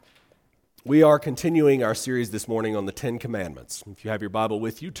We are continuing our series this morning on the Ten Commandments. If you have your Bible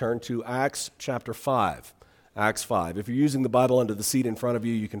with you, turn to Acts chapter 5. Acts 5. If you're using the Bible under the seat in front of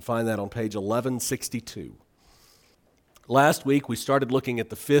you, you can find that on page 1162. Last week, we started looking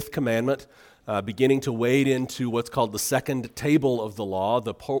at the fifth commandment, beginning to wade into what's called the second table of the law,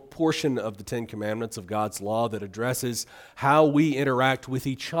 the portion of the Ten Commandments of God's law that addresses how we interact with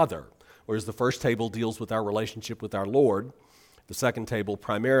each other, whereas the first table deals with our relationship with our Lord. The second table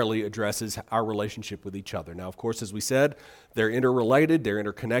primarily addresses our relationship with each other. Now, of course, as we said, they're interrelated, they're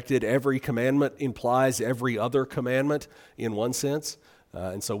interconnected. Every commandment implies every other commandment in one sense,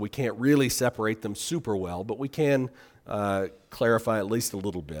 and so we can't really separate them super well, but we can clarify at least a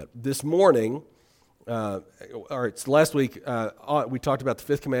little bit. This morning, last week, we talked about the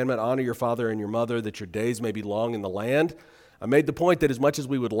fifth commandment, honor your father and your mother, that your days may be long in the land. I made the point that as much as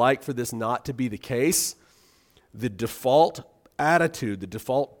we would like for this not to be the case, the default attitude, the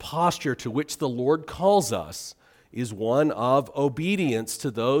default posture to which the Lord calls us is one of obedience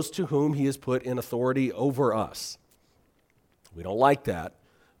to those to whom He has put in authority over us. We don't like that,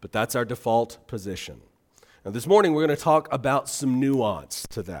 but that's our default position. Now, this morning we're going to talk about some nuance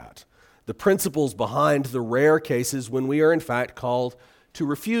to that, the principles behind the rare cases when we are in fact called to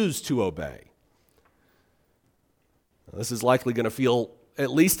refuse to obey. Now, this is likely going to feel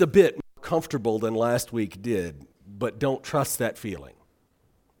at least a bit more comfortable than last week did. But don't trust that feeling.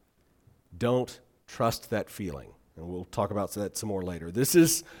 Don't trust that feeling. And we'll talk about that some more later. This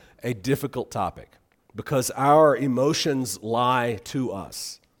is a difficult topic because our emotions lie to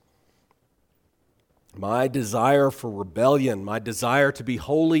us. My desire for rebellion, my desire to be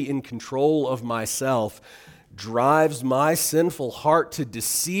wholly in control of myself drives my sinful heart to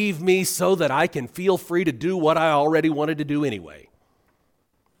deceive me so that I can feel free to do what I already wanted to do anyway.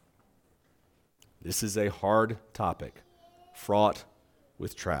 This is a hard topic, fraught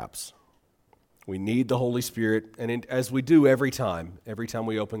with traps. We need the Holy Spirit, and as we do every time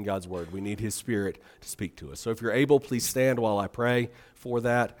we open God's Word, we need His Spirit to speak to us. So if you're able, please stand while I pray for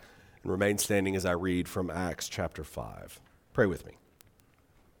that, and remain standing as I read from Acts chapter 5. Pray with me.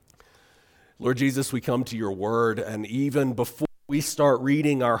 Lord Jesus, we come to your Word, and even before we start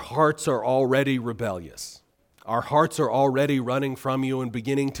reading, our hearts are already rebellious. Our hearts are already running from you and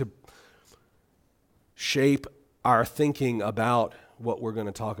beginning to shape our thinking about what we're going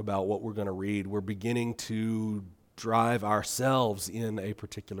to talk about, what we're going to read. We're beginning to drive ourselves in a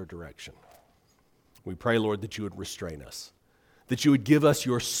particular direction. We pray, Lord, that you would restrain us, that you would give us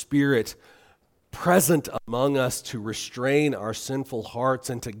your Spirit present among us to restrain our sinful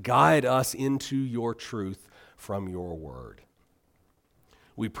hearts and to guide us into your truth from your word.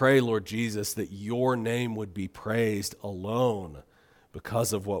 We pray, Lord Jesus, that your name would be praised alone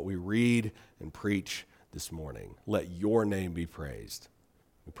because of what we read and preach this morning. Let your name be praised.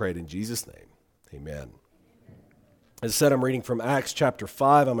 We pray it in Jesus' name. Amen. As I said, I'm reading from Acts chapter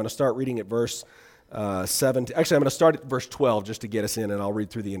 5. I'm going to start reading at verse 7. Actually, I'm going to start at verse 12 just to get us in, and I'll read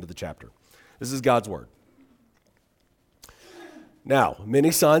through the end of the chapter. This is God's word. Now,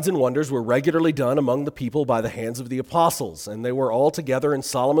 many signs and wonders were regularly done among the people by the hands of the apostles, and they were all together in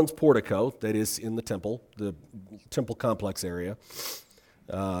Solomon's portico, that is in the temple complex area.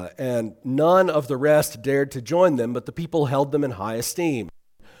 And none of the rest dared to join them, but the people held them in high esteem.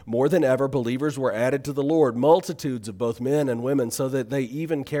 More than ever, believers were added to the Lord, multitudes of both men and women, so that they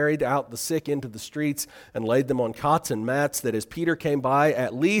even carried out the sick into the streets and laid them on cots and mats, that as Peter came by,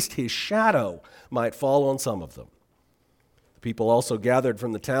 at least his shadow might fall on some of them. The people also gathered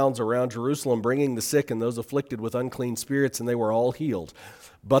from the towns around Jerusalem, bringing the sick and those afflicted with unclean spirits, and they were all healed.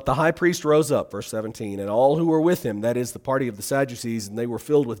 But the high priest rose up, verse 17, and all who were with him, that is, the party of the Sadducees, and they were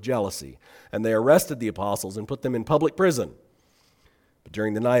filled with jealousy. And they arrested the apostles and put them in public prison. But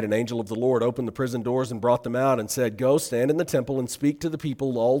during the night, an angel of the Lord opened the prison doors and brought them out and said, "Go, stand in the temple and speak to the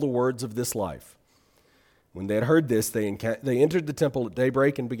people all the words of this life." When they had heard this, they entered the temple at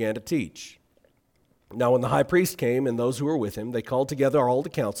daybreak and began to teach. Now when the high priest came and those who were with him, they called together all the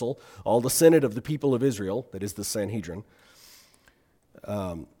council, all the senate of the people of Israel, that is the Sanhedrin,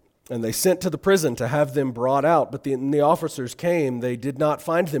 and they sent to the prison to have them brought out. But when the officers came, they did not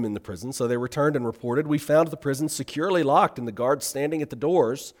find them in the prison. So they returned and reported, "We found the prison securely locked and the guards standing at the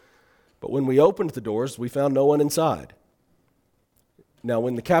doors. But when we opened the doors, we found no one inside." Now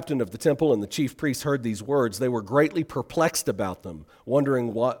when the captain of the temple and the chief priests heard these words, they were greatly perplexed about them,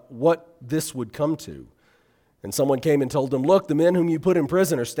 wondering what this would come to. And someone came and told them, "Look, the men whom you put in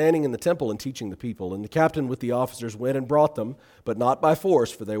prison are standing in the temple and teaching the people." And the captain with the officers went and brought them, but not by force,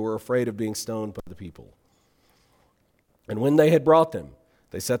 for they were afraid of being stoned by the people. And when they had brought them,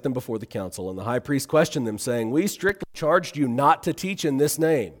 they set them before the council. And the high priest questioned them, saying, "We strictly charged you not to teach in this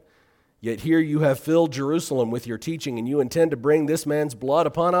name. Yet here you have filled Jerusalem with your teaching, and you intend to bring this man's blood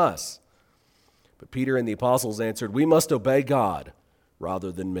upon us." But Peter and the apostles answered, "We must obey God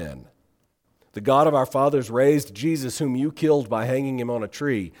rather than men. The God of our fathers raised Jesus, whom you killed by hanging him on a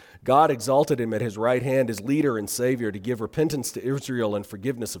tree. God exalted him at his right hand as leader and Savior to give repentance to Israel and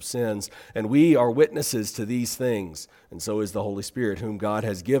forgiveness of sins. And we are witnesses to these things, and so is the Holy Spirit, whom God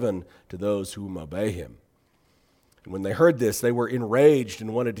has given to those whom obey him." And when they heard this, they were enraged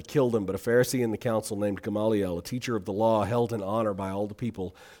and wanted to kill them. But a Pharisee in the council named Gamaliel, a teacher of the law, held in honor by all the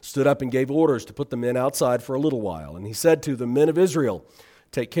people, stood up and gave orders to put the men outside for a little while. And he said to the men of Israel,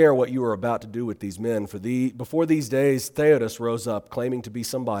 "Take care what you are about to do with these men. For before these days, Theudas rose up, claiming to be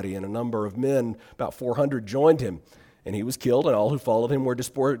somebody, and a number of men, about 400, joined him. And he was killed, and all who followed him were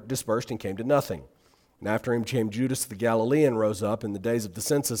dispersed and came to nothing. And after him came Judas the Galilean, rose up in the days of the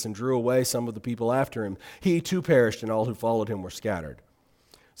census, and drew away some of the people after him. He too perished, and all who followed him were scattered.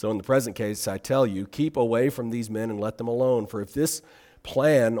 So in the present case, I tell you, keep away from these men and let them alone. For if this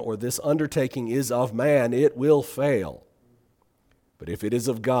plan or this undertaking is of man, it will fail. But if it is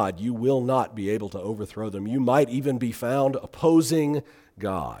of God, you will not be able to overthrow them. You might even be found opposing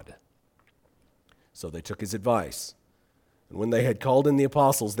God." So they took his advice. And when they had called in the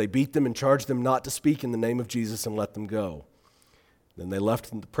apostles, they beat them and charged them not to speak in the name of Jesus and let them go. Then they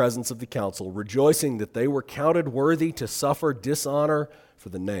left in the presence of the council, rejoicing that they were counted worthy to suffer dishonor for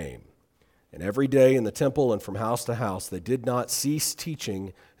the name. And every day in the temple and from house to house, they did not cease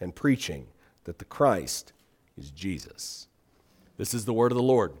teaching and preaching that the Christ is Jesus. This is the word of the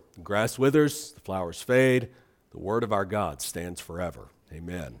Lord. The grass withers, the flowers fade. The word of our God stands forever.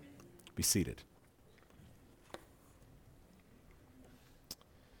 Amen. Be seated.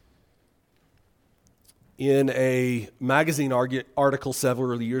 In a magazine article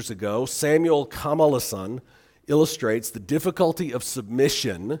several years ago, Samuel Kamalasan illustrates the difficulty of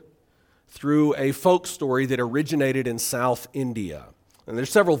submission through a folk story that originated in South India. And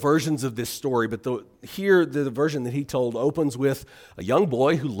there's several versions of this story, but the version that he told opens with a young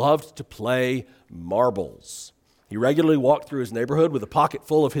boy who loved to play marbles. He regularly walked through his neighborhood with a pocket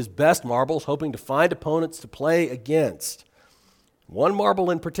full of his best marbles, hoping to find opponents to play against. One marble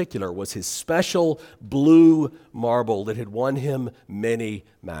in particular was his special blue marble that had won him many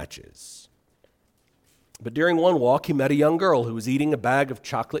matches. But during one walk, he met a young girl who was eating a bag of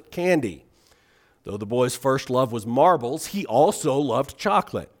chocolate candy. Though the boy's first love was marbles, he also loved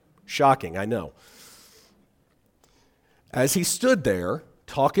chocolate. Shocking, I know. As he stood there,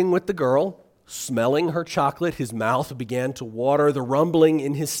 talking with the girl, smelling her chocolate, his mouth began to water. The rumbling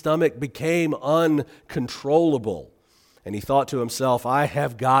in his stomach became uncontrollable. And he thought to himself, "I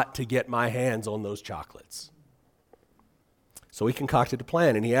have got to get my hands on those chocolates." So he concocted a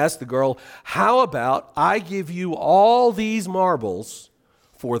plan, and he asked the girl, "How about I give you all these marbles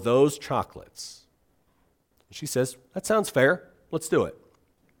for those chocolates?" She says, "That sounds fair. Let's do it."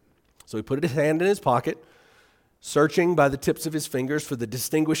 So he put his hand in his pocket, searching by the tips of his fingers for the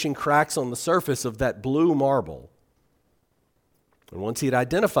distinguishing cracks on the surface of that blue marble. And once he had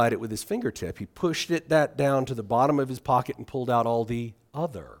identified it with his fingertip, he pushed that down to the bottom of his pocket and pulled out all the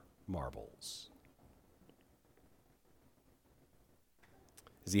other marbles.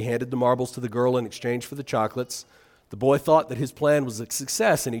 As he handed the marbles to the girl in exchange for the chocolates, the boy thought that his plan was a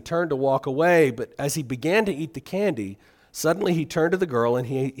success, and he turned to walk away. But as he began to eat the candy, suddenly he turned to the girl and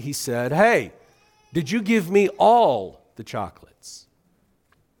he said, "Hey, did you give me all the chocolates?"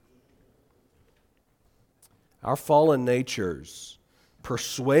 Our fallen natures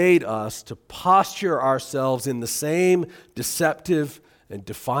persuade us to posture ourselves in the same deceptive and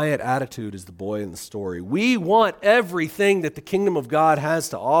defiant attitude as the boy in the story. We want everything that the kingdom of God has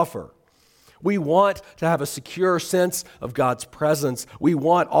to offer. We want to have a secure sense of God's presence. We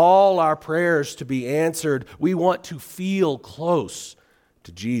want all our prayers to be answered. We want to feel close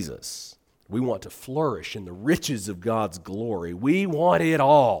to Jesus. We want to flourish in the riches of God's glory. We want it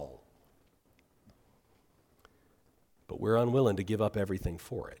all. But we're unwilling to give up everything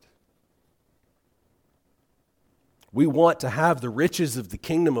for it. We want to have the riches of the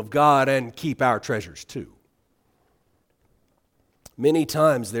kingdom of God and keep our treasures too. Many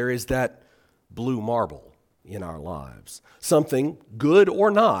times there is that blue marble in our lives, something, good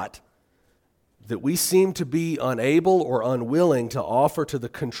or not, that we seem to be unable or unwilling to offer to the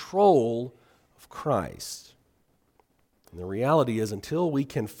control of Christ. And the reality is, until we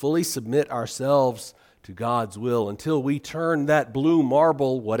can fully submit ourselves to God's will, until we turn that blue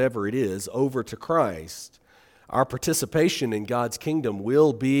marble, whatever it is, over to Christ, our participation in God's kingdom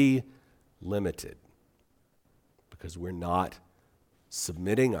will be limited because we're not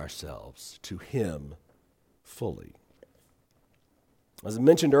submitting ourselves to Him fully. As I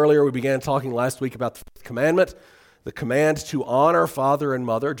mentioned earlier, we began talking last week about the fifth commandment, the command to honor father and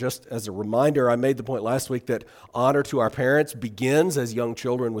mother. Just as a reminder, I made the point last week that honor to our parents begins as young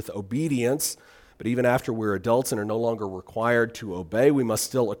children with obedience, but even after we're adults and are no longer required to obey, we must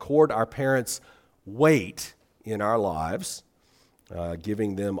still accord our parents weight in our lives,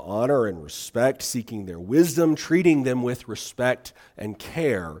 giving them honor and respect, seeking their wisdom, treating them with respect and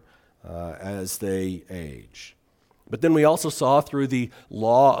care as they age. But then we also saw through the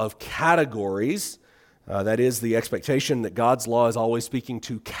law of categories, that is the expectation that God's law is always speaking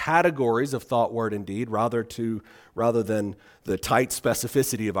to categories of thought, word, and deed, rather than the tight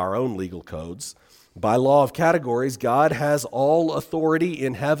specificity of our own legal codes. By law of categories, God has all authority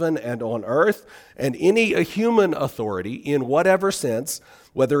in heaven and on earth, and any human authority in whatever sense,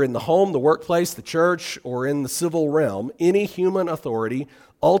 whether in the home, the workplace, the church, or in the civil realm, any human authority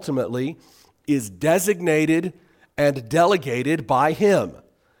ultimately is designated and delegated by Him.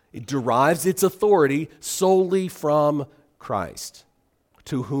 It derives its authority solely from Christ,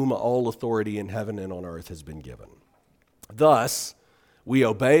 to whom all authority in heaven and on earth has been given. Thus, we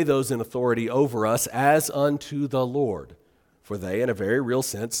obey those in authority over us as unto the Lord, for they, in a very real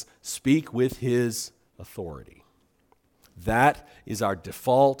sense, speak with His authority. That is our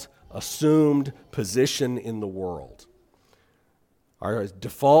default, assumed position in the world. Our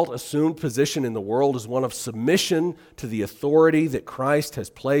default assumed position in the world is one of submission to the authority that Christ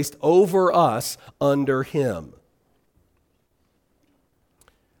has placed over us under Him.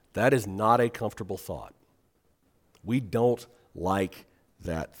 That is not a comfortable thought. We don't like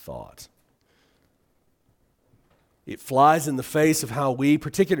that thought. It flies in the face of how we,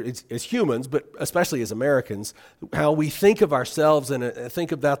 particularly as humans, but especially as Americans, how we think of ourselves and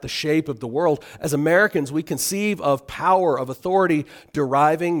think about the shape of the world. As Americans, we conceive of power, of authority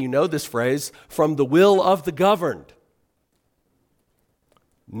deriving, you know this phrase, from the will of the governed,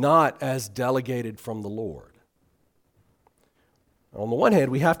 not as delegated from the Lord. On the one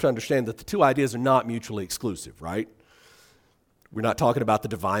hand, we have to understand that the two ideas are not mutually exclusive, right? We're not talking about the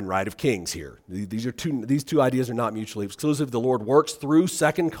divine right of kings here. These two ideas are not mutually exclusive. The Lord works through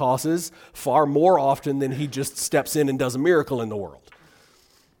second causes far more often than He just steps in and does a miracle in the world.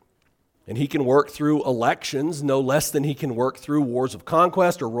 And He can work through elections no less than He can work through wars of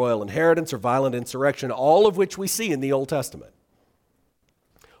conquest or royal inheritance or violent insurrection, all of which we see in the Old Testament.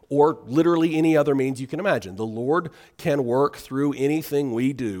 Or literally any other means you can imagine. The Lord can work through anything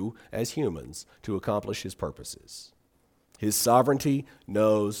we do as humans to accomplish His purposes. His sovereignty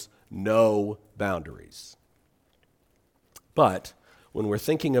knows no boundaries. But when we're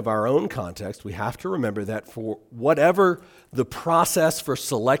thinking of our own context, we have to remember that for whatever the process for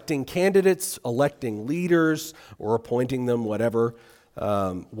selecting candidates, electing leaders, or appointing them, whatever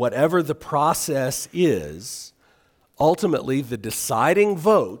the process is, ultimately the deciding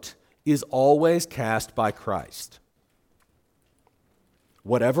vote is always cast by Christ.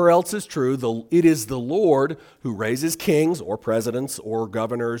 Whatever else is true, it is the Lord who raises kings or presidents or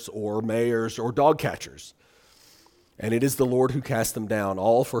governors or mayors or dog catchers. And it is the Lord who casts them down,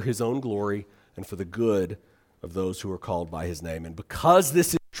 all for His own glory and for the good of those who are called by His name. And because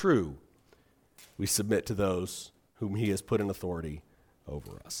this is true, we submit to those whom He has put in authority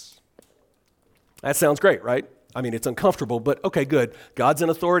over us. That sounds great, right? I mean, it's uncomfortable, but okay, good. God's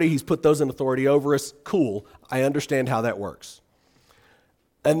in authority. He's put those in authority over us. Cool. I understand how that works.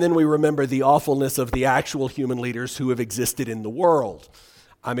 And then we remember the awfulness of the actual human leaders who have existed in the world.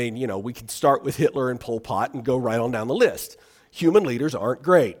 I mean, we can start with Hitler and Pol Pot and go right on down the list. Human leaders aren't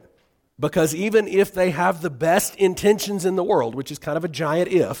great because even if they have the best intentions in the world, which is kind of a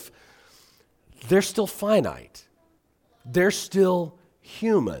giant if, they're still finite. They're still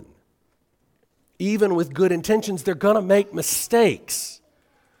human. Even with good intentions, they're going to make mistakes.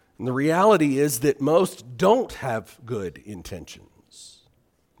 And the reality is that most don't have good intentions.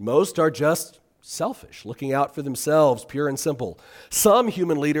 Most are just selfish, looking out for themselves, pure and simple. Some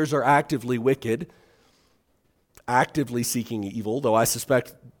human leaders are actively wicked, actively seeking evil, though I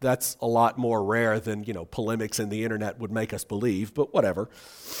suspect that's a lot more rare than, polemics in the internet would make us believe, but whatever.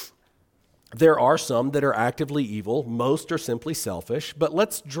 There are some that are actively evil. Most are simply selfish, but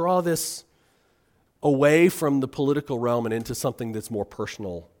let's draw this away from the political realm and into something that's more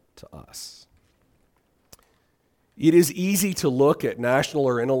personal to us. It is easy to look at national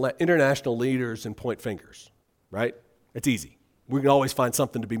or international leaders and point fingers, right? It's easy. We can always find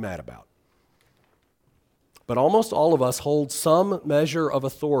something to be mad about. But almost all of us hold some measure of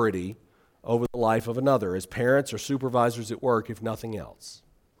authority over the life of another as parents or supervisors at work, if nothing else.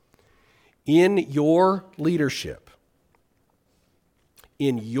 In your leadership,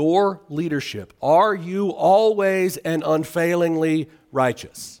 in your leadership, are you always and unfailingly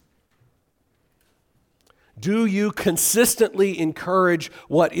righteous? Do you consistently encourage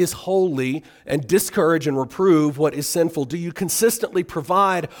what is holy and discourage and reprove what is sinful? Do you consistently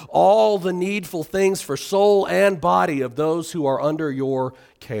provide all the needful things for soul and body of those who are under your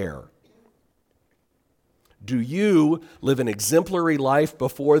care? Do you live an exemplary life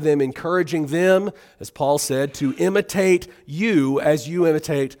before them, encouraging them, as Paul said, to imitate you as you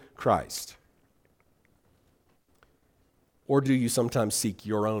imitate Christ? Or do you sometimes seek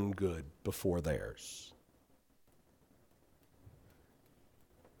your own good before theirs?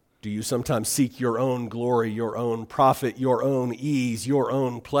 Do you sometimes seek your own glory, your own profit, your own ease, your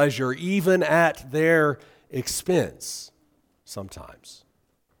own pleasure, even at their expense sometimes?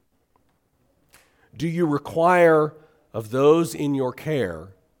 Do you require of those in your care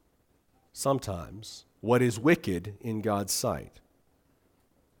sometimes what is wicked in God's sight?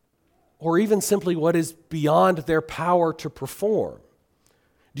 Or even simply what is beyond their power to perform?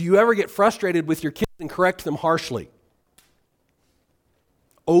 Do you ever get frustrated with your kids and correct them harshly?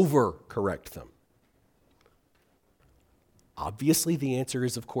 Overcorrect them? Obviously, the answer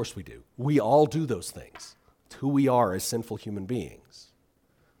is, of course we do. We all do those things. It's who we are as sinful human beings.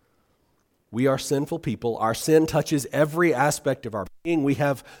 We are sinful people. Our sin touches every aspect of our being. We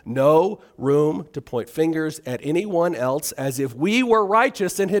have no room to point fingers at anyone else as if we were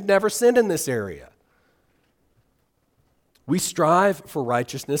righteous and had never sinned in this area. We strive for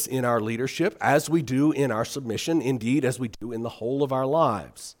righteousness in our leadership as we do in our submission, indeed as we do in the whole of our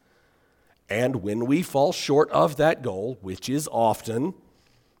lives. And when we fall short of that goal, which is often,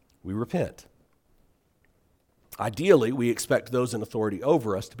 we repent. Ideally, we expect those in authority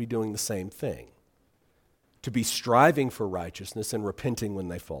over us to be doing the same thing, to be striving for righteousness and repenting when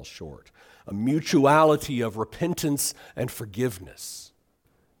they fall short. A mutuality of repentance and forgiveness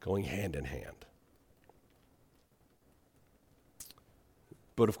going hand in hand.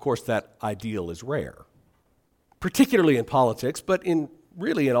 But of course, that ideal is rare, particularly in politics, but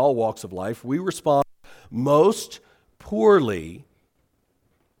really in all walks of life. We respond most poorly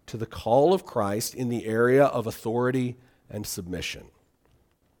to the call of Christ in the area of authority and submission.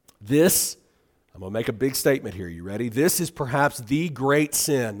 This, I'm going to make a big statement here. You ready? This is perhaps the great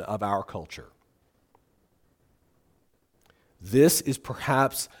sin of our culture. This is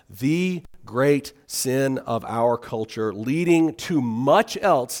perhaps the great sin of our culture, leading to much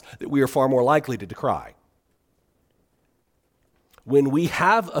else that we are far more likely to decry. When we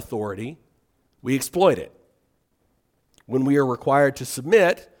have authority, we exploit it. When we are required to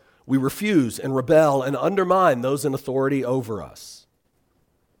submit, we refuse and rebel and undermine those in authority over us.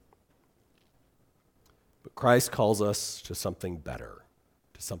 But Christ calls us to something better,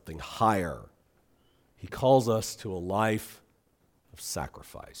 to something higher. He calls us to a life of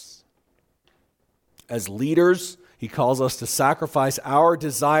sacrifice. As leaders, he calls us to sacrifice our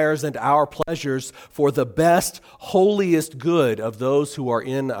desires and our pleasures for the best, holiest good of those who are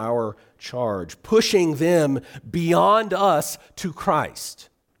in our charge, pushing them beyond us to Christ.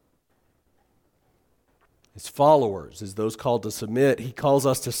 As followers, as those called to submit, he calls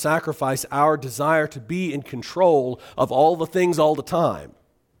us to sacrifice our desire to be in control of all the things all the time,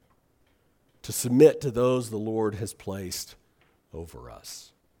 to submit to those the Lord has placed over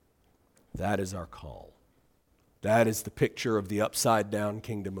us. That is our call. That is the picture of the upside-down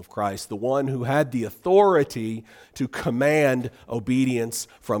kingdom of Christ, the one who had the authority to command obedience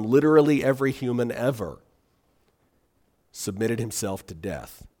from literally every human ever, submitted himself to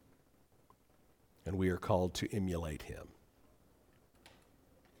death, and we are called to emulate him.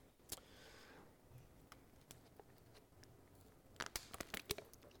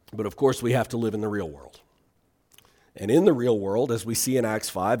 But of course, we have to live in the real world. And in the real world, as we see in Acts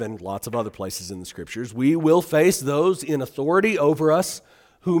 5 and lots of other places in the Scriptures, we will face those in authority over us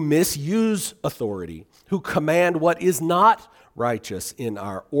who misuse authority, who command what is not righteous in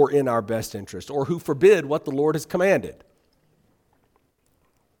our best interest, or who forbid what the Lord has commanded.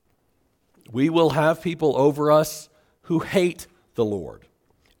 We will have people over us who hate the Lord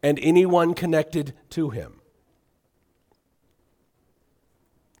and anyone connected to him.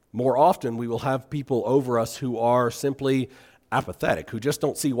 More often, we will have people over us who are simply apathetic, who just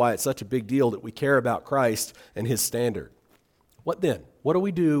don't see why it's such a big deal that we care about Christ and his standard. What then? What do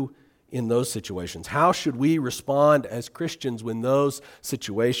we do in those situations? How should we respond as Christians when those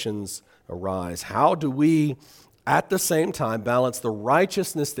situations arise? How do we, at the same time, balance the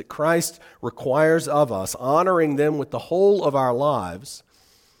righteousness that Christ requires of us, honoring them with the whole of our lives,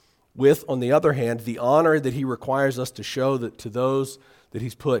 with, on the other hand, the honor that he requires us to show that to those that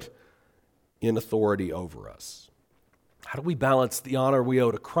he's put in authority over us? How do we balance the honor we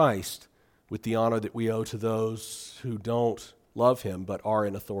owe to Christ with the honor that we owe to those who don't love him but are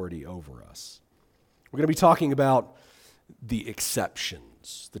in authority over us? We're going to be talking about the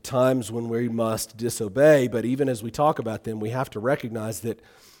exceptions, the times when we must disobey, but even as we talk about them, we have to recognize that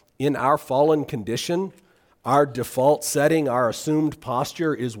in our fallen condition, our default setting, our assumed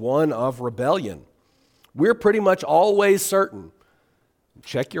posture is one of rebellion. We're pretty much always certain,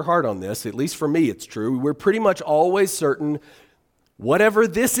 check your heart on this, at least for me it's true, we're pretty much always certain whatever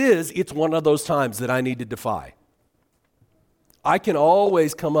this is, it's one of those times that I need to defy. I can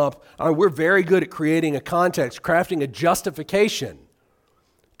always come up, we're very good at creating a context, crafting a justification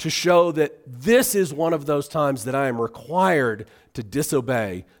to show that this is one of those times that I am required to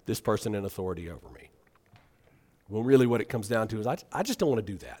disobey this person in authority over me. Well, really what it comes down to is I just don't want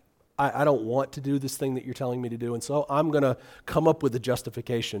to do that. I don't want to do this thing that you're telling me to do, and so I'm going to come up with a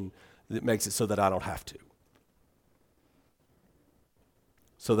justification that makes it so that I don't have to.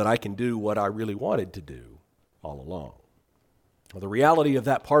 So that I can do what I really wanted to do all along. Well, the reality of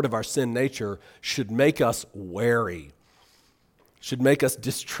that part of our sin nature should make us wary, should make us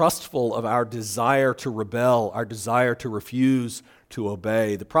distrustful of our desire to rebel, our desire to refuse to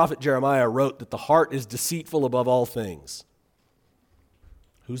obey. The prophet Jeremiah wrote that the heart is deceitful above all things.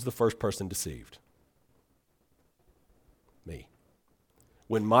 Who's the first person deceived? Me.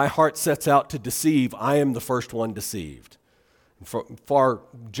 When my heart sets out to deceive, I am the first one deceived. Far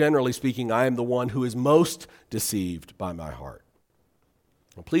generally speaking, I am the one who is most deceived by my heart.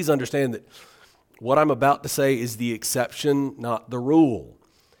 Well, please understand that what I'm about to say is the exception, not the rule.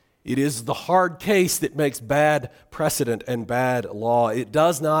 It is the hard case that makes bad precedent and bad law. It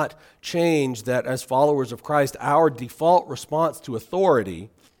does not change that as followers of Christ, our default response to authority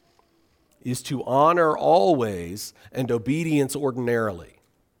is to honor always and obedience ordinarily.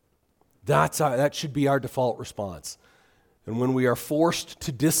 That should be our default response. And when we are forced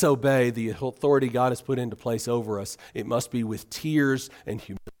to disobey the authority God has put into place over us, it must be with tears and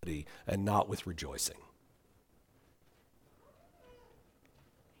humility and not with rejoicing.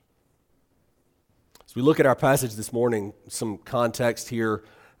 As we look at our passage this morning, some context here,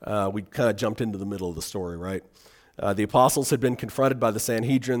 we kind of jumped into the middle of the story, right? The apostles had been confronted by the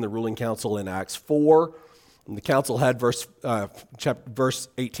Sanhedrin, the ruling council in Acts 4. And the council had, verse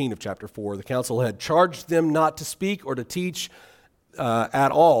 18 of chapter 4, the council had charged them not to speak or to teach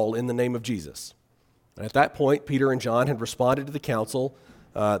at all in the name of Jesus. And at that point, Peter and John had responded to the council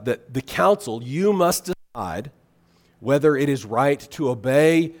that the council, you must decide whether it is right to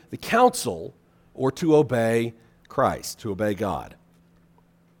obey the council or to obey Christ, to obey God.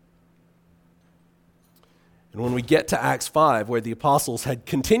 And when we get to Acts 5, where the apostles had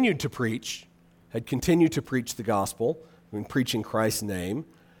continued to preach the gospel, in preaching Christ's name,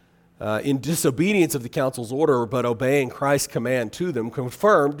 in disobedience of the council's order, but obeying Christ's command to them,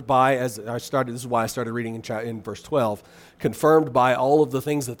 confirmed by, this is why I started reading in verse 12, confirmed by all of the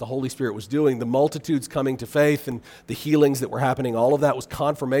things that the Holy Spirit was doing, the multitudes coming to faith and the healings that were happening, all of that was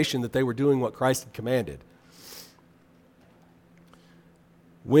confirmation that they were doing what Christ had commanded.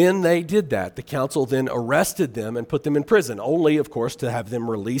 When they did that, the council then arrested them and put them in prison, only, of course, to have them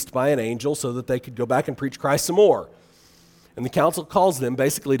released by an angel so that they could go back and preach Christ some more. And the council calls them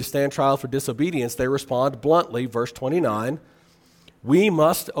basically to stand trial for disobedience. They respond bluntly, verse 29, we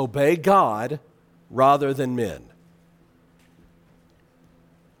must obey God rather than men.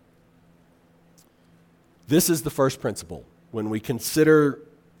 This is the first principle when we consider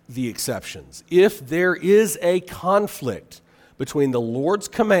the exceptions. If there is a conflict between the Lord's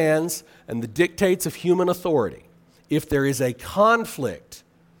commands and the dictates of human authority, if there is a conflict,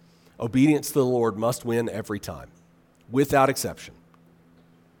 obedience to the Lord must win every time, without exception.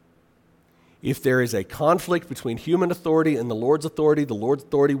 If there is a conflict between human authority and the Lord's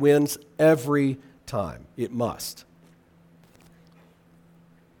authority wins every time. It must.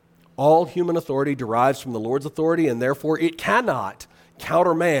 All human authority derives from the Lord's authority, and therefore it cannot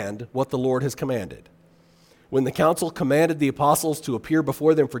countermand what the Lord has commanded. When the council commanded the apostles to appear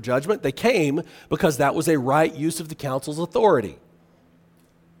before them for judgment, they came because that was a right use of the council's authority.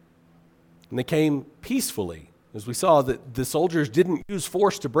 And they came peacefully. As we saw, that the soldiers didn't use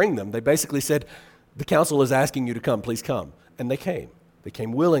force to bring them. They basically said, the council is asking you to come, please come. And they came. They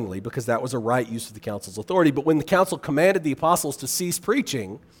came willingly because that was a right use of the council's authority. But when the council commanded the apostles to cease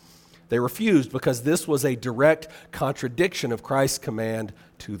preaching, they refused because this was a direct contradiction of Christ's command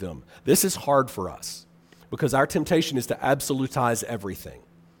to them. This is hard for us, because our temptation is to absolutize everything.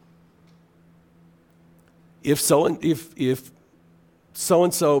 If so-and-so,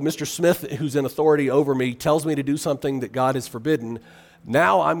 Mr. Smith, who's in authority over me, tells me to do something that God has forbidden,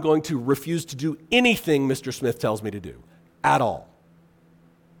 Now I'm going to refuse to do anything Mr. Smith tells me to do at all,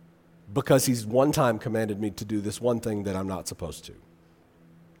 because he's one time commanded me to do this one thing that I'm not supposed to.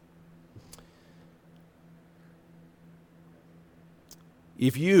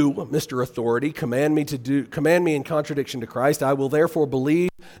 If you, Mr. Authority, command me in contradiction to Christ, I will therefore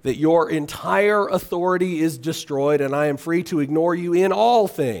believe that your entire authority is destroyed and I am free to ignore you in all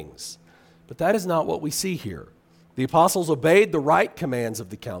things. But that is not what we see here. The apostles obeyed the right commands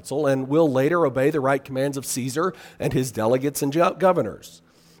of the council and will later obey the right commands of Caesar and his delegates and governors,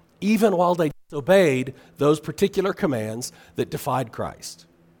 even while they disobeyed those particular commands that defied Christ.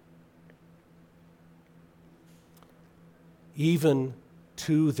 Even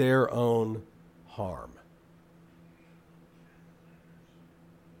to their own harm.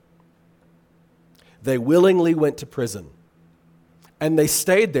 They willingly went to prison, and they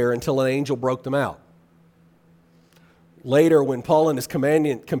stayed there until an angel broke them out. Later, when Paul and his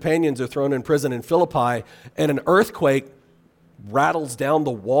companions are thrown in prison in Philippi, and an earthquake rattles down the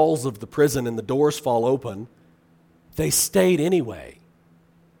walls of the prison and the doors fall open, they stayed anyway.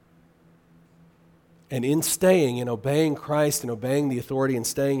 And in staying, in obeying Christ and obeying the authority and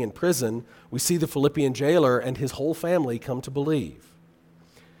staying in prison, we see the Philippian jailer and his whole family come to believe.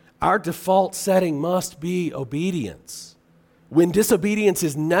 Our default setting must be obedience. When disobedience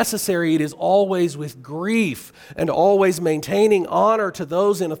is necessary, it is always with grief and always maintaining honor to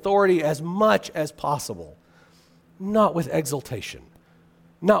those in authority as much as possible. Not with exultation,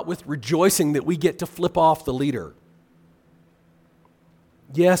 not with rejoicing that we get to flip off the leader.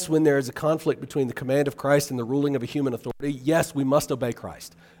 Yes, when there is a conflict between the command of Christ and the ruling of a human authority, yes, we must obey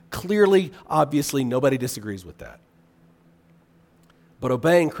Christ. Clearly, obviously, nobody disagrees with that. But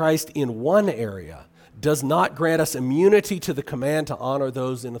obeying Christ in one area does not grant us immunity to the command to honor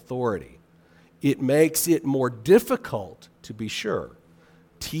those in authority. It makes it more difficult, to be sure,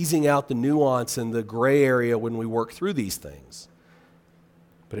 teasing out the nuance and the gray area when we work through these things.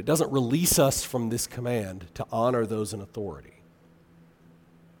 But it doesn't release us from this command to honor those in authority.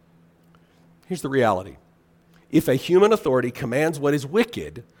 Here's the reality. If a human authority commands what is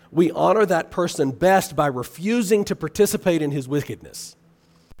wicked, we honor that person best by refusing to participate in his wickedness,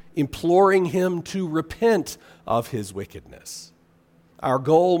 imploring him to repent of his wickedness. Our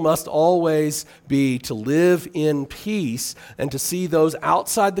goal must always be to live in peace and to see those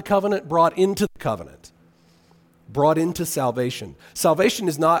outside the covenant brought into the covenant, brought into salvation. Salvation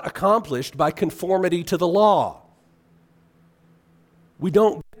is not accomplished by conformity to the law. We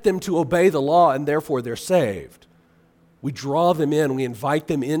don't get them to obey the law and therefore they're saved. We draw them in, we invite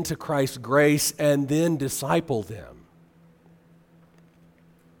them into Christ's grace and then disciple them.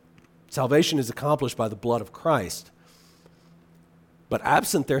 Salvation is accomplished by the blood of Christ. But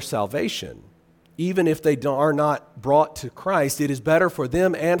absent their salvation, even if they are not brought to Christ, it is better for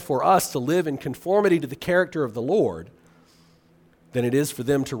them and for us to live in conformity to the character of the Lord than it is for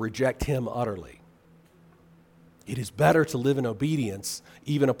them to reject Him utterly. It is better to live in obedience,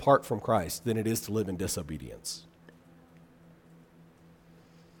 even apart from Christ, than it is to live in disobedience.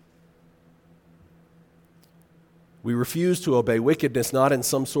 We refuse to obey wickedness not in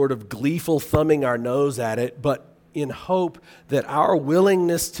some sort of gleeful thumbing our nose at it, but in hope that our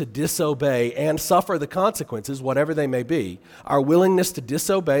willingness to disobey and suffer the consequences, whatever they may be, our willingness to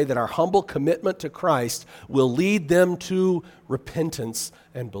disobey, that our humble commitment to Christ will lead them to repentance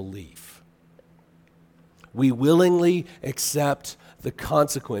and belief. We willingly accept the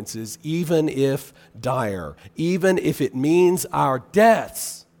consequences, even if dire, even if it means our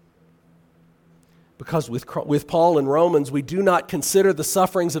deaths. Because with Paul in Romans, we do not consider the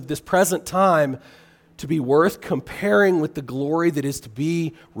sufferings of this present time to be worth comparing with the glory that is to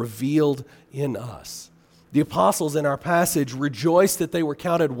be revealed in us. The apostles in our passage rejoiced that they were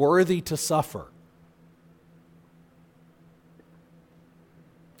counted worthy to suffer.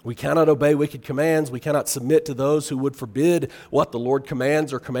 We cannot obey wicked commands. We cannot submit to those who would forbid what the Lord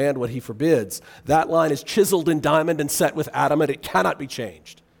commands or command what He forbids. That line is chiseled in diamond and set with adamant. It cannot be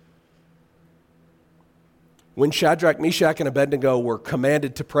changed. When Shadrach, Meshach, and Abednego were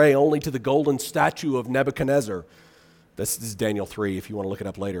commanded to pray only to the golden statue of Nebuchadnezzar, this is Daniel 3 if you want to look it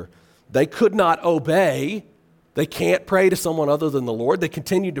up later, they could not obey. They can't pray to someone other than the Lord. They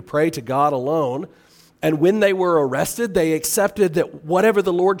continued to pray to God alone. And when they were arrested, they accepted that whatever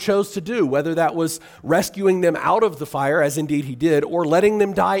the Lord chose to do, whether that was rescuing them out of the fire, as indeed He did, or letting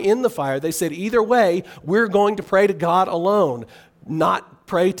them die in the fire, they said, either way, we're going to pray to God alone, not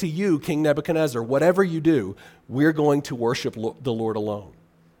pray to you, King Nebuchadnezzar. Whatever you do, we're going to worship the Lord alone.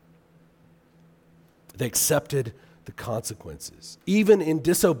 They accepted the consequences. Even in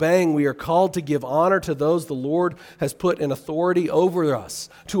disobeying, we are called to give honor to those the Lord has put in authority over us,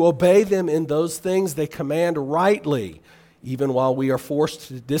 to obey them in those things they command rightly, even while we are forced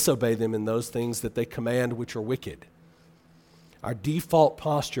to disobey them in those things that they command which are wicked. Our default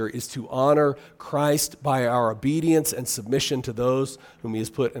posture is to honor Christ by our obedience and submission to those whom he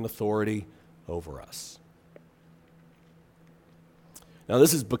has put in authority over us. Now,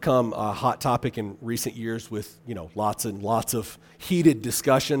 this has become a hot topic in recent years with, lots and lots of heated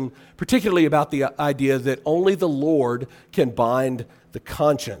discussion, particularly about the idea that only the Lord can bind the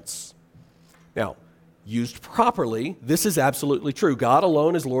conscience. Now, used properly, this is absolutely true. God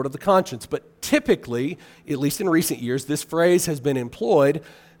alone is Lord of the conscience. But typically, at least in recent years, this phrase has been employed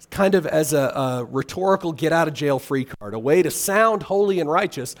kind of as a rhetorical get-out-of-jail-free card, a way to sound holy and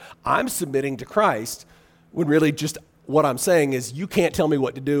righteous. I'm submitting to Christ, when really just what I'm saying is you can't tell me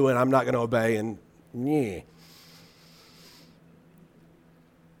what to do and I'm not going to obey, and yeah.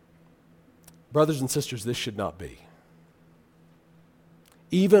 Brothers and sisters, this should not be.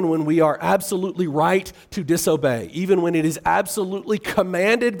 Even when we are absolutely right to disobey, even when it is absolutely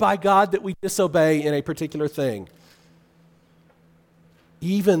commanded by God that we disobey in a particular thing,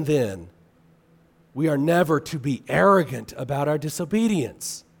 even then, we are never to be arrogant about our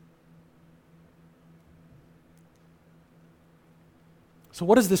disobedience. So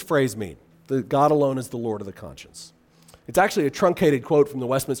what does this phrase mean? That God alone is the Lord of the conscience. It's actually a truncated quote from the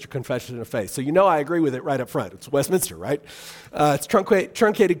Westminster Confession of Faith. So I agree with it right up front. It's Westminster, right? It's a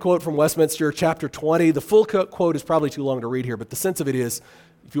truncated quote from Westminster, chapter 20. The full quote is probably too long to read here, but the sense of it is,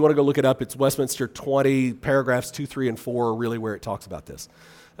 if you want to go look it up, it's Westminster 20, paragraphs 2, 3, and 4 are really where it talks about this.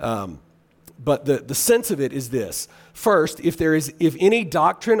 But the sense of it is this. First, if any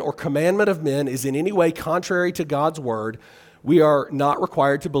doctrine or commandment of men is in any way contrary to God's word, we are not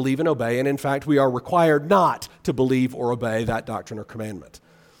required to believe and obey, and in fact, we are required not to believe or obey that doctrine or commandment.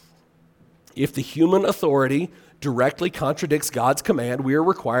 If the human authority directly contradicts God's command, we are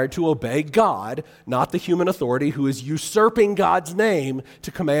required to obey God, not the human authority who is usurping God's name to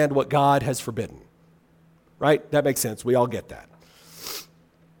command what God has forbidden. Right? That makes sense. We all get that.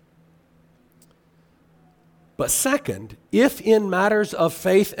 But second, if in matters of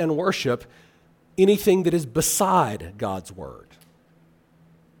faith and worship, anything that is beside God's word.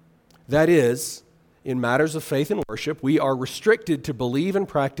 That is, in matters of faith and worship, we are restricted to believe and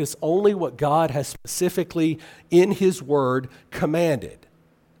practice only what God has specifically in his word commanded.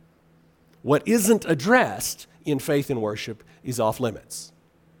 What isn't addressed in faith and worship is off limits.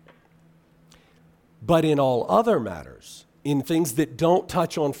 But in all other matters, in things that don't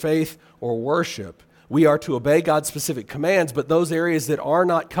touch on faith or worship, we are to obey God's specific commands, but those areas that are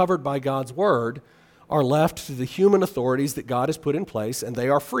not covered by God's word are left to the human authorities that God has put in place, and they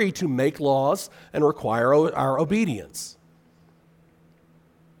are free to make laws and require our obedience.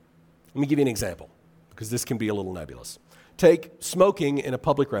 Let me give you an example, because this can be a little nebulous. Take smoking in a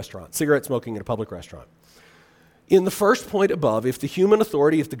public restaurant, cigarette smoking in a public restaurant. In the first point above, if the human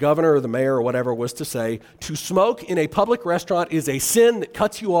authority, if the governor or the mayor or whatever was to say, to smoke in a public restaurant is a sin that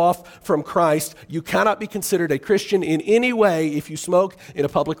cuts you off from Christ, you cannot be considered a Christian in any way if you smoke in a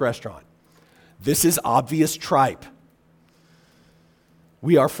public restaurant. This is obvious tripe.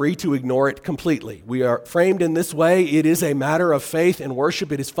 We are free to ignore it completely. We are framed in this way. It is a matter of faith and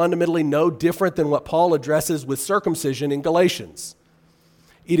worship. It is fundamentally no different than what Paul addresses with circumcision in Galatians.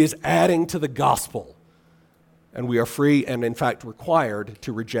 It is adding to the gospel. And we are free and, in fact, required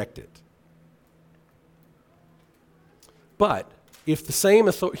to reject it. But if the same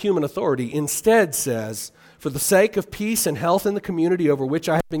human authority instead says, for the sake of peace and health in the community over which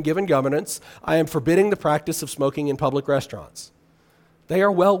I have been given governance, I am forbidding the practice of smoking in public restaurants. They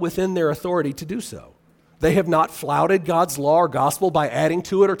are well within their authority to do so. They have not flouted God's law or gospel by adding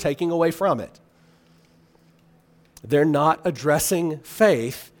to it or taking away from it. They're not addressing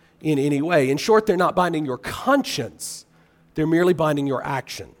faith in any way. In short, they're not binding your conscience. They're merely binding your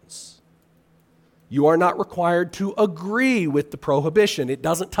actions. You are not required to agree with the prohibition. It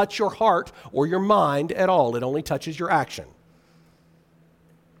doesn't touch your heart or your mind at all. It only touches your action.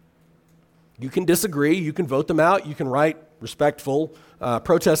 You can disagree. You can vote them out. You can write respectful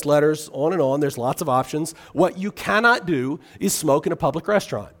protest letters, on and on. There's lots of options. What you cannot do is smoke in a public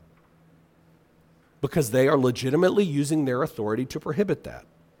restaurant, because they are legitimately using their authority to prohibit that.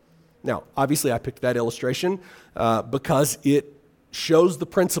 Now, obviously, I picked that illustration because it shows the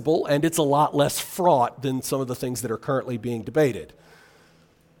principle, and it's a lot less fraught than some of the things that are currently being debated.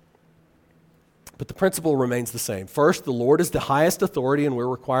 But the principle remains the same. First, the Lord is the highest authority, and we're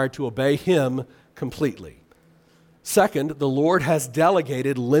required to obey him completely. Second, the Lord has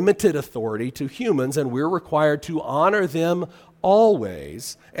delegated limited authority to humans, and we're required to honor them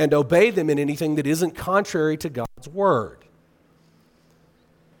always and obey them in anything that isn't contrary to God's word.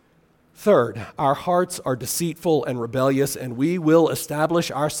 Third, our hearts are deceitful and rebellious, and we will establish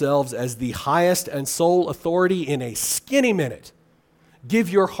ourselves as the highest and sole authority in a skinny minute.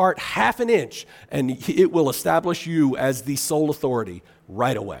 Give your heart half an inch, and it will establish you as the sole authority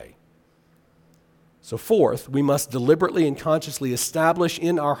right away. So fourth, we must deliberately and consciously establish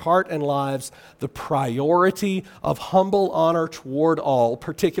in our heart and lives the priority of humble honor toward all,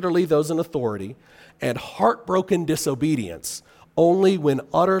 particularly those in authority, and heartbroken disobedience only when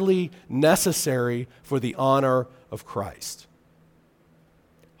utterly necessary for the honor of Christ.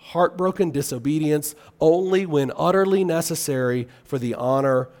 Heartbroken disobedience only when utterly necessary for the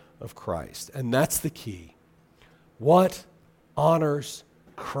honor of Christ. And that's the key. What honors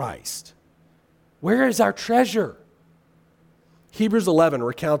Christ? Where is our treasure? Hebrews 11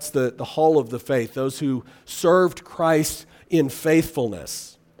 recounts the hall of the faith, those who served Christ in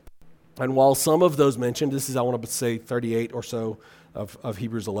faithfulness. And while some of those mentioned, I want to say 38 or so of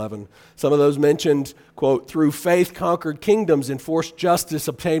Hebrews 11, some of those mentioned, quote, through faith conquered kingdoms, enforced justice,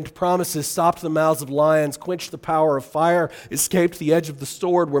 obtained promises, stopped the mouths of lions, quenched the power of fire, escaped the edge of the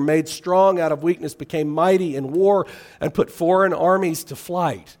sword, were made strong out of weakness, became mighty in war, and put foreign armies to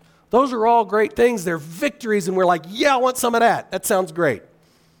flight. Those are all great things. They're victories, and we're like, yeah, I want some of that. That sounds great.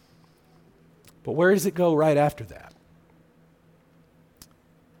 But where does it go right after that?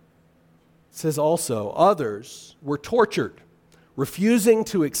 It says also, others were tortured, refusing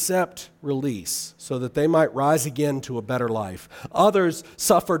to accept release so that they might rise again to a better life. Others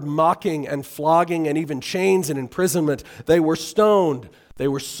suffered mocking and flogging and even chains and imprisonment. They were stoned. They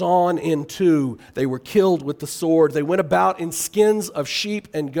were sawn in two. They were killed with the sword. They went about in skins of sheep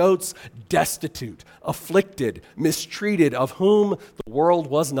and goats, destitute, afflicted, mistreated, of whom the world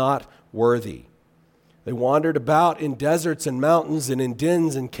was not worthy. They wandered about in deserts and mountains and in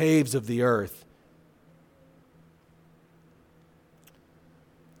dens and caves of the earth.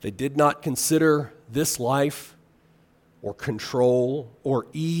 They did not consider this life or control or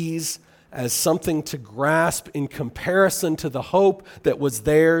ease as something to grasp in comparison to the hope that was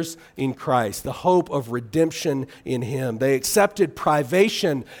theirs in Christ, the hope of redemption in Him. They accepted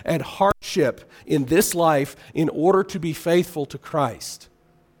privation and hardship in this life in order to be faithful to Christ.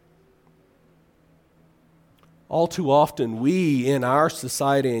 All too often, we in our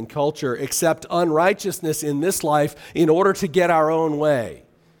society and culture accept unrighteousness in this life in order to get our own way.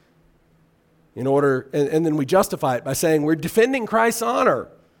 And then we justify it by saying we're defending Christ's honor,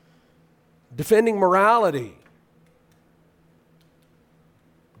 defending morality.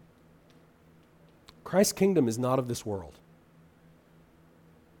 Christ's kingdom is not of this world.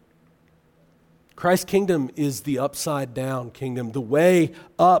 Christ's kingdom is the upside down kingdom. The way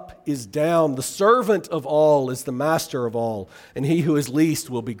up is down. The servant of all is the master of all, and he who is least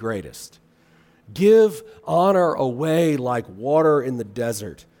will be greatest. Give honor away like water in the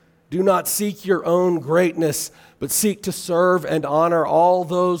desert. Do not seek your own greatness, but seek to serve and honor all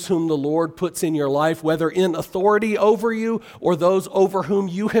those whom the Lord puts in your life, whether in authority over you or those over whom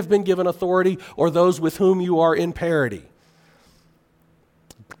you have been given authority or those with whom you are in parity.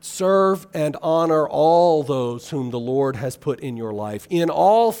 Serve and honor all those whom the Lord has put in your life. In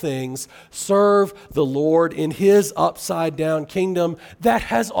all things, serve the Lord in His upside-down kingdom that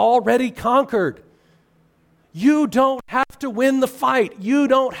has already conquered. You don't have to win the fight. You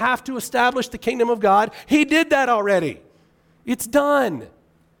don't have to establish the kingdom of God. He did that already. It's done.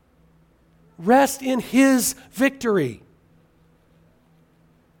 Rest in His victory.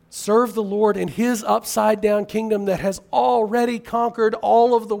 Serve the Lord in His upside-down kingdom that has already conquered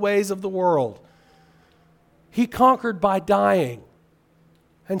all of the ways of the world. He conquered by dying,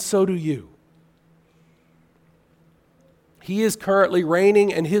 and so do you. He is currently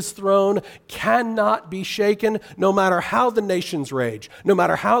reigning, and His throne cannot be shaken no matter how the nations rage, no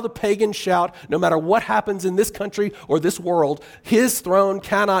matter how the pagans shout, no matter what happens in this country or this world. His throne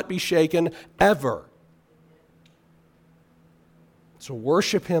cannot be shaken ever. So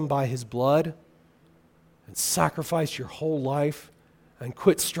worship Him by His blood and sacrifice your whole life and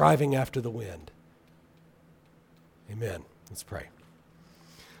quit striving after the wind. Amen. Let's pray.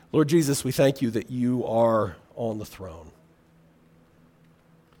 Lord Jesus, we thank You that You are on the throne.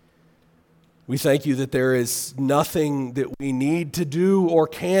 We thank You that there is nothing that we need to do or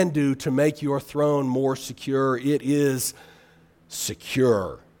can do to make Your throne more secure. It is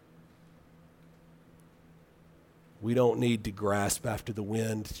secure. We don't need to grasp after the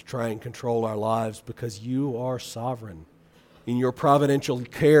wind to try and control our lives because You are sovereign. In your providential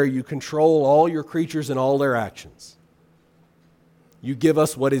care, you control all your creatures and all their actions. You give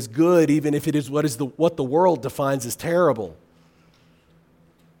us what is good, even if it is what the world defines as terrible.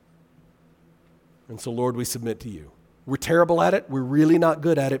 And so, Lord, we submit to you. We're terrible at it. We're really not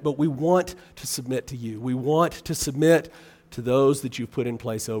good at it, but we want to submit to you. We want to submit to those that you've put in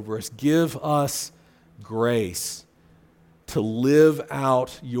place over us. Give us grace to live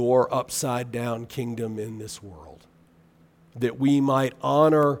out your upside-down kingdom in this world, that we might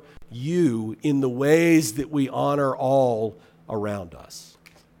honor you in the ways that we honor all around us.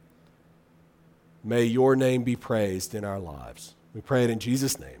 May your name be praised in our lives. We pray it in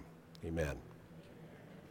Jesus' name. Amen.